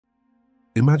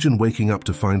Imagine waking up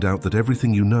to find out that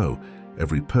everything you know,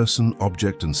 every person,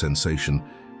 object, and sensation,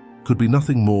 could be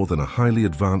nothing more than a highly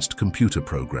advanced computer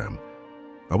program.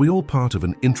 Are we all part of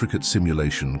an intricate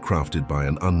simulation crafted by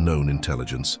an unknown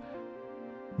intelligence?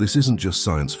 This isn't just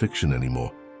science fiction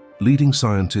anymore. Leading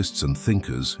scientists and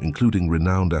thinkers, including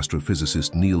renowned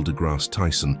astrophysicist Neil deGrasse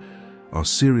Tyson, are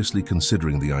seriously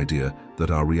considering the idea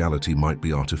that our reality might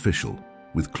be artificial,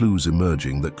 with clues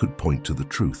emerging that could point to the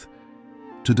truth.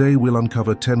 Today we'll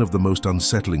uncover 10 of the most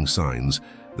unsettling signs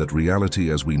that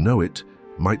reality as we know it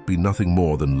might be nothing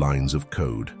more than lines of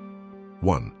code.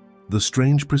 1. The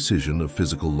strange precision of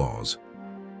physical laws.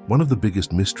 One of the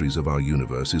biggest mysteries of our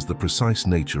universe is the precise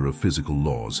nature of physical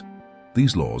laws.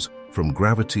 These laws, from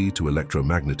gravity to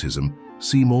electromagnetism,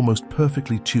 seem almost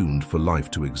perfectly tuned for life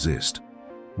to exist.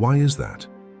 Why is that?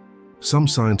 Some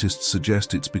scientists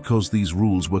suggest it's because these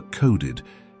rules were coded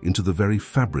into the very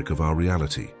fabric of our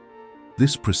reality.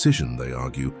 This precision, they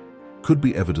argue, could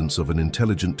be evidence of an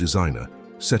intelligent designer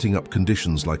setting up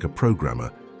conditions like a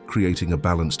programmer, creating a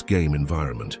balanced game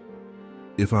environment.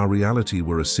 If our reality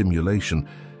were a simulation,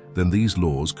 then these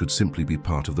laws could simply be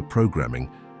part of the programming,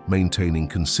 maintaining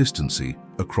consistency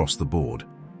across the board.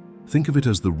 Think of it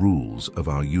as the rules of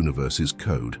our universe's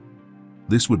code.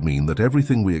 This would mean that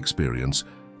everything we experience,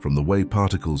 from the way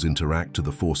particles interact to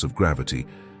the force of gravity,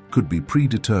 could be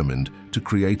predetermined to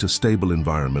create a stable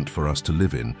environment for us to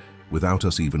live in without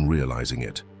us even realizing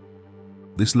it.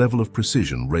 This level of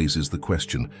precision raises the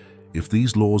question, if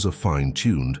these laws are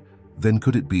fine-tuned, then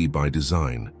could it be by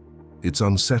design? It's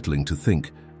unsettling to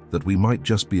think that we might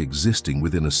just be existing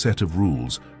within a set of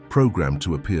rules programmed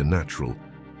to appear natural,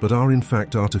 but are in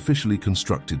fact artificially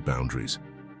constructed boundaries.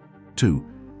 2.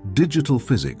 Digital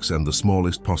physics and the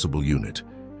smallest possible unit.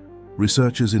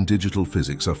 Researchers in digital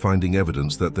physics are finding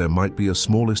evidence that there might be a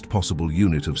smallest possible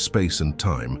unit of space and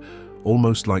time,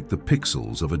 almost like the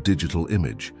pixels of a digital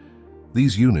image.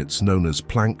 These units, known as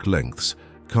Planck lengths,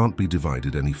 can't be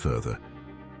divided any further,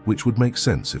 which would make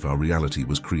sense if our reality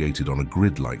was created on a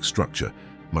grid-like structure,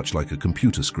 much like a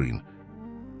computer screen.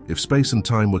 If space and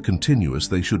time were continuous,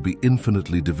 they should be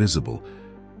infinitely divisible,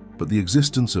 but the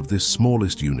existence of this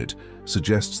smallest unit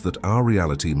suggests that our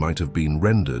reality might have been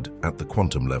rendered at the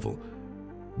quantum level.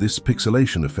 This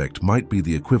pixelation effect might be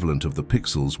the equivalent of the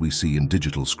pixels we see in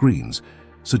digital screens,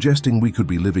 suggesting we could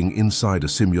be living inside a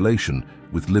simulation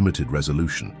with limited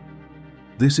resolution.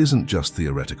 This isn't just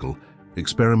theoretical.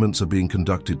 Experiments are being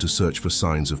conducted to search for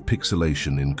signs of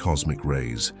pixelation in cosmic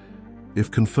rays.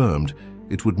 If confirmed,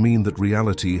 it would mean that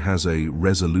reality has a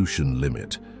resolution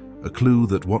limit, a clue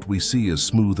that what we see as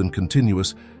smooth and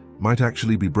continuous might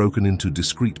actually be broken into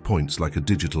discrete points like a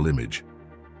digital image.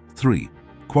 3.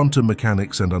 Quantum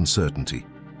mechanics and uncertainty.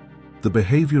 The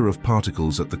behavior of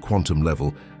particles at the quantum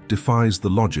level defies the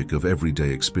logic of everyday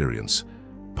experience.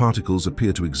 Particles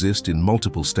appear to exist in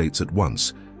multiple states at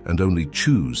once and only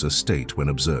choose a state when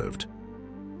observed.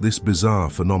 This bizarre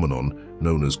phenomenon,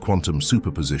 known as quantum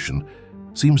superposition,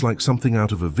 seems like something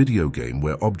out of a video game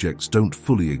where objects don't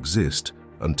fully exist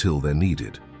until they're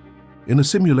needed. In a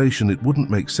simulation, it wouldn't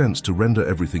make sense to render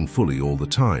everything fully all the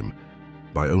time.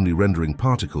 By only rendering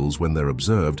particles when they're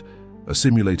observed, a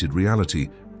simulated reality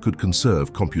could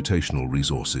conserve computational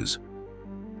resources.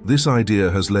 This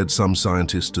idea has led some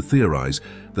scientists to theorize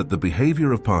that the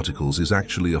behavior of particles is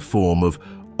actually a form of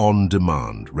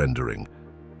on-demand rendering,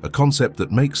 a concept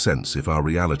that makes sense if our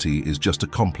reality is just a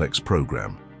complex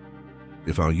program.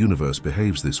 If our universe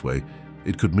behaves this way,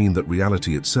 it could mean that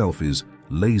reality itself is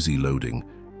lazy loading,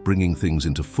 bringing things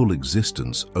into full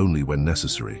existence only when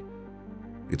necessary.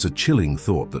 It's a chilling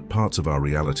thought that parts of our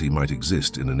reality might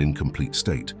exist in an incomplete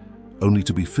state, only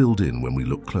to be filled in when we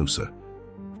look closer.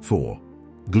 4.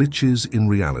 Glitches in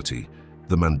reality,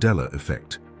 the Mandela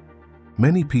effect.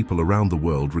 Many people around the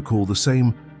world recall the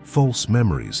same false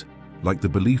memories, like the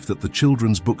belief that the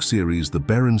children's book series The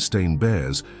Berenstain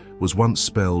Bears was once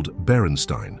spelled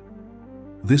Berenstein.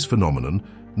 This phenomenon,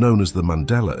 known as the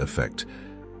Mandela effect,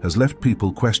 has left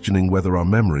people questioning whether our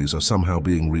memories are somehow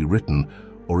being rewritten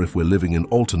or if we're living in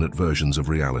alternate versions of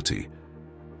reality.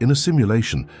 In a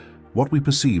simulation, what we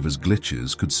perceive as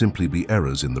glitches could simply be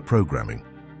errors in the programming.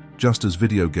 Just as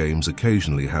video games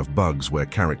occasionally have bugs where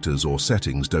characters or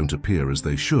settings don't appear as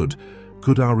they should,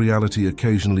 could our reality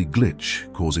occasionally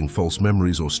glitch, causing false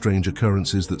memories or strange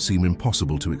occurrences that seem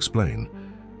impossible to explain?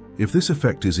 If this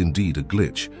effect is indeed a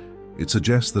glitch, it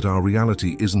suggests that our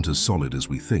reality isn't as solid as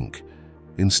we think.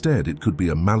 Instead, it could be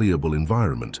a malleable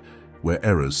environment where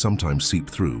errors sometimes seep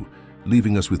through,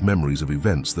 leaving us with memories of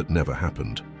events that never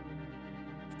happened.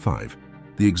 5.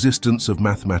 The existence of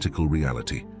mathematical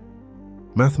reality.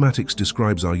 Mathematics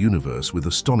describes our universe with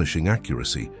astonishing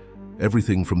accuracy.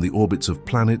 Everything from the orbits of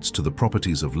planets to the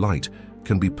properties of light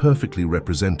can be perfectly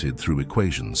represented through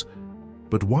equations.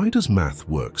 But why does math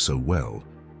work so well?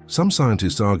 Some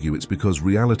scientists argue it's because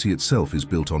reality itself is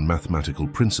built on mathematical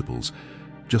principles,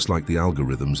 just like the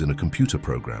algorithms in a computer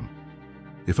program.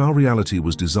 If our reality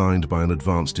was designed by an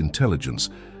advanced intelligence,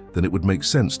 then it would make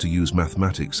sense to use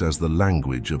mathematics as the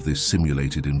language of this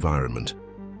simulated environment.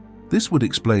 This would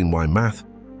explain why math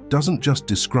doesn't just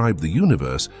describe the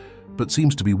universe, but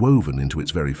seems to be woven into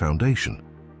its very foundation.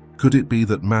 Could it be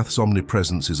that math's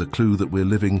omnipresence is a clue that we're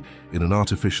living in an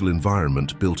artificial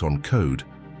environment built on code?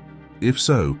 If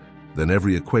so, then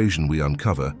every equation we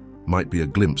uncover might be a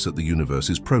glimpse at the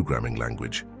universe's programming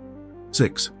language.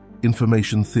 6.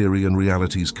 Information theory and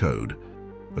reality's code.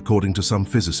 According to some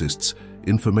physicists,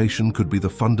 information could be the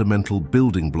fundamental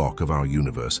building block of our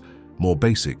universe, more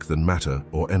basic than matter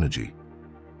or energy.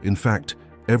 In fact,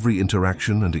 every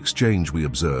interaction and exchange we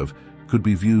observe could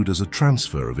be viewed as a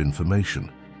transfer of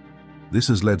information. This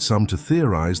has led some to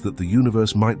theorize that the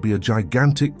universe might be a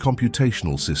gigantic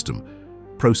computational system,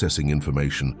 processing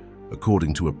information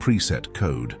according to a preset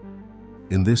code.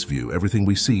 In this view, everything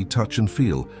we see, touch, and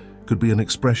feel could be an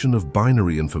expression of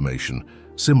binary information,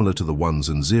 similar to the ones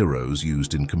and zeros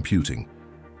used in computing.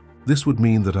 This would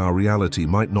mean that our reality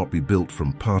might not be built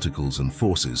from particles and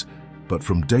forces, but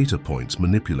from data points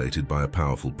manipulated by a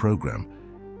powerful program.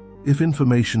 If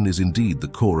information is indeed the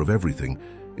core of everything,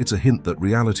 it's a hint that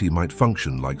reality might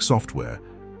function like software,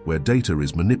 where data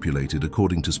is manipulated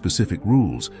according to specific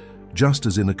rules, just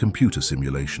as in a computer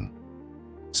simulation.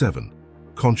 7.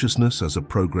 Consciousness as a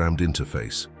programmed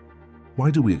interface.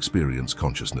 Why do we experience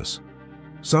consciousness?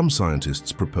 Some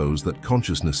scientists propose that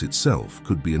consciousness itself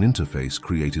could be an interface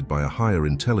created by a higher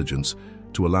intelligence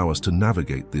to allow us to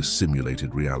navigate this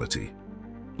simulated reality.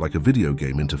 Like a video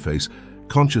game interface,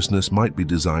 consciousness might be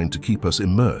designed to keep us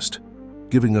immersed,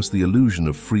 giving us the illusion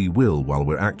of free will while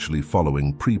we're actually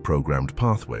following pre-programmed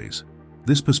pathways.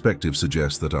 This perspective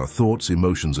suggests that our thoughts,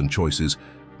 emotions, and choices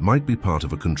might be part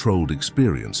of a controlled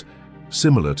experience,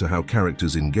 similar to how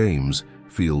characters in games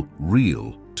feel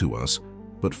real to us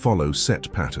but follow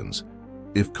set patterns.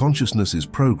 If consciousness is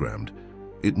programmed,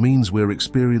 it means we're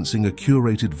experiencing a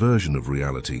curated version of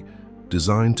reality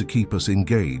designed to keep us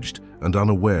engaged and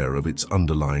unaware of its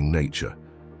underlying nature.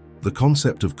 The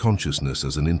concept of consciousness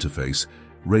as an interface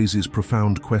raises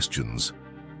profound questions.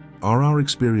 Are our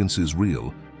experiences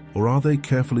real, or are they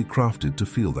carefully crafted to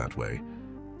feel that way?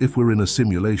 If we're in a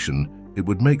simulation, it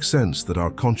would make sense that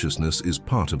our consciousness is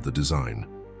part of the design.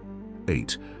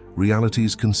 8.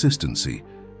 Reality's consistency,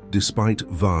 despite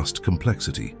vast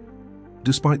complexity.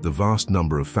 Despite the vast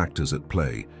number of factors at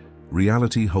play,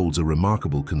 reality holds a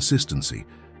remarkable consistency.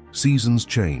 Seasons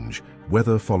change,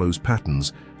 weather follows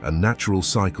patterns, and natural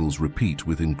cycles repeat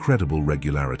with incredible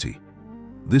regularity.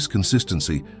 This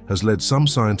consistency has led some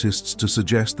scientists to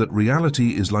suggest that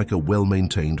reality is like a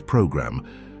well-maintained program,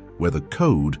 where the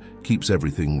code keeps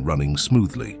everything running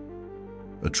smoothly.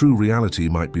 A true reality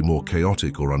might be more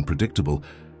chaotic or unpredictable,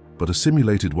 but a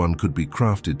simulated one could be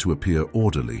crafted to appear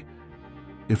orderly.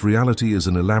 If reality is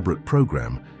an elaborate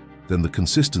program, then the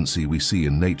consistency we see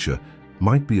in nature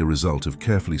might be a result of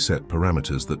carefully set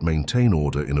parameters that maintain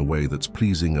order in a way that's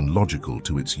pleasing and logical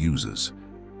to its users.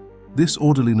 This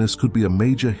orderliness could be a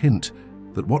major hint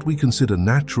that what we consider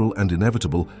natural and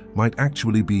inevitable might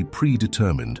actually be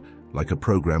predetermined, like a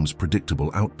program's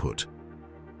predictable output.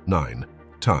 9.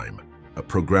 Time, a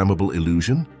programmable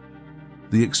illusion?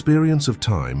 The experience of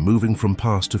time moving from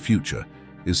past to future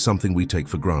is something we take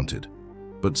for granted.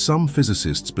 But some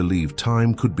physicists believe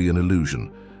time could be an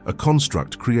illusion, a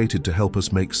construct created to help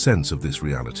us make sense of this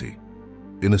reality.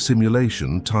 In a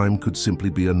simulation, time could simply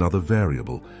be another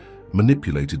variable,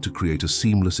 manipulated to create a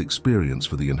seamless experience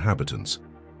for the inhabitants.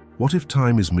 What if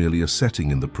time is merely a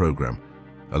setting in the program,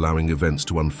 allowing events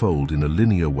to unfold in a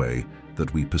linear way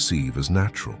that we perceive as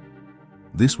natural?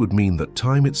 This would mean that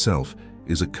time itself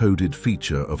is a coded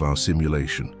feature of our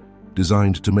simulation,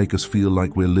 designed to make us feel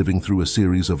like we're living through a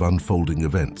series of unfolding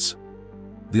events.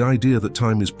 The idea that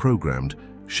time is programmed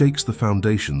shakes the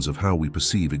foundations of how we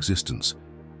perceive existence.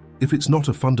 If it's not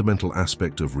a fundamental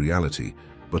aspect of reality,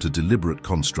 but a deliberate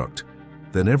construct,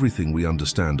 then everything we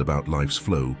understand about life's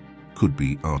flow could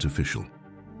be artificial.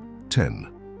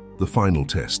 10. The final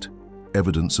test,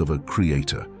 evidence of a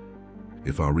creator.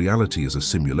 If our reality is a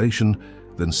simulation,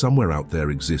 then somewhere out there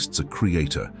exists a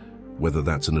creator, whether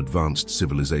that's an advanced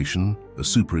civilization, a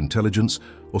superintelligence,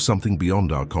 or something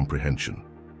beyond our comprehension.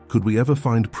 Could we ever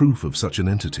find proof of such an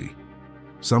entity?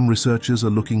 Some researchers are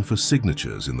looking for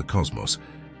signatures in the cosmos,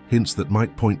 hints that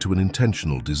might point to an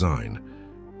intentional design.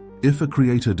 If a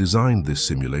creator designed this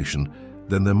simulation,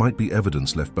 then there might be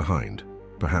evidence left behind,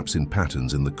 perhaps in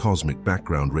patterns in the cosmic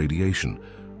background radiation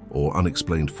or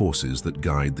unexplained forces that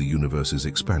guide the universe's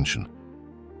expansion.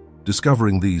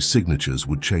 Discovering these signatures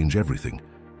would change everything,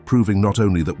 proving not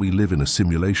only that we live in a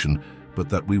simulation, but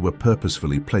that we were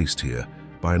purposefully placed here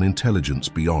by an intelligence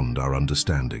beyond our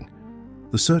understanding.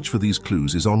 The search for these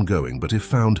clues is ongoing, but if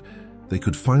found, they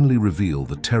could finally reveal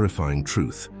the terrifying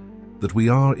truth that we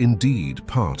are indeed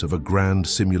part of a grand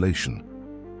simulation.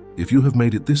 If you have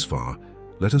made it this far,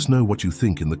 let us know what you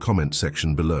think in the comment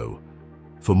section below.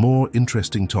 For more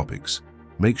interesting topics,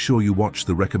 make sure you watch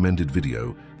the recommended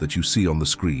video that you see on the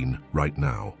screen right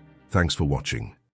now. Thanks for watching.